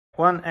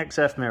one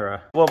XF mirror,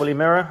 wobbly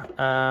mirror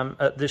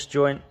at this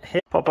joint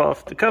here. Pop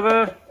off the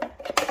cover.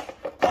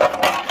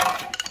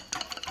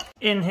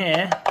 In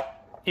here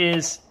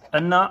is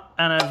a nut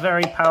and a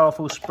very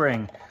powerful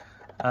spring.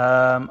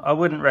 I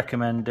wouldn't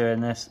recommend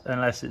doing this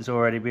unless it's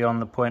already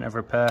beyond the point of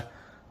repair.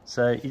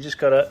 So you just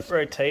gotta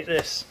rotate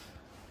this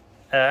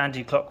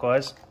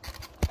anti-clockwise.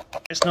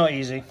 It's not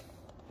easy.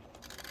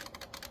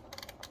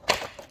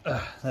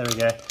 There we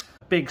go.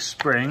 Big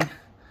spring.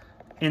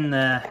 In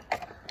there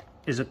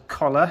is a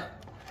collar,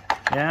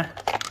 yeah.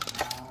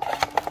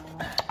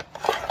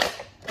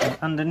 And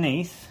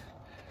underneath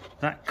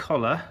that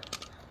collar,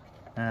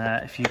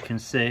 if you can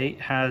see,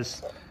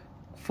 has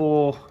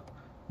 4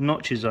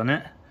 notches on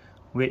it,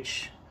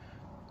 which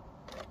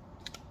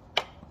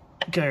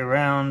go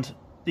around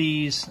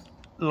these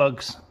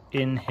lugs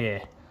in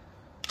here.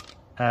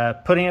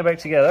 Putting it back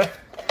together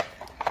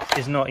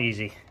is not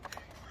easy.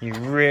 You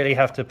really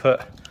have to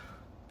put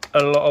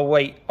a lot of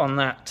weight on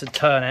that to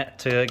turn it,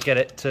 to get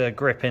it to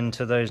grip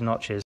into those notches.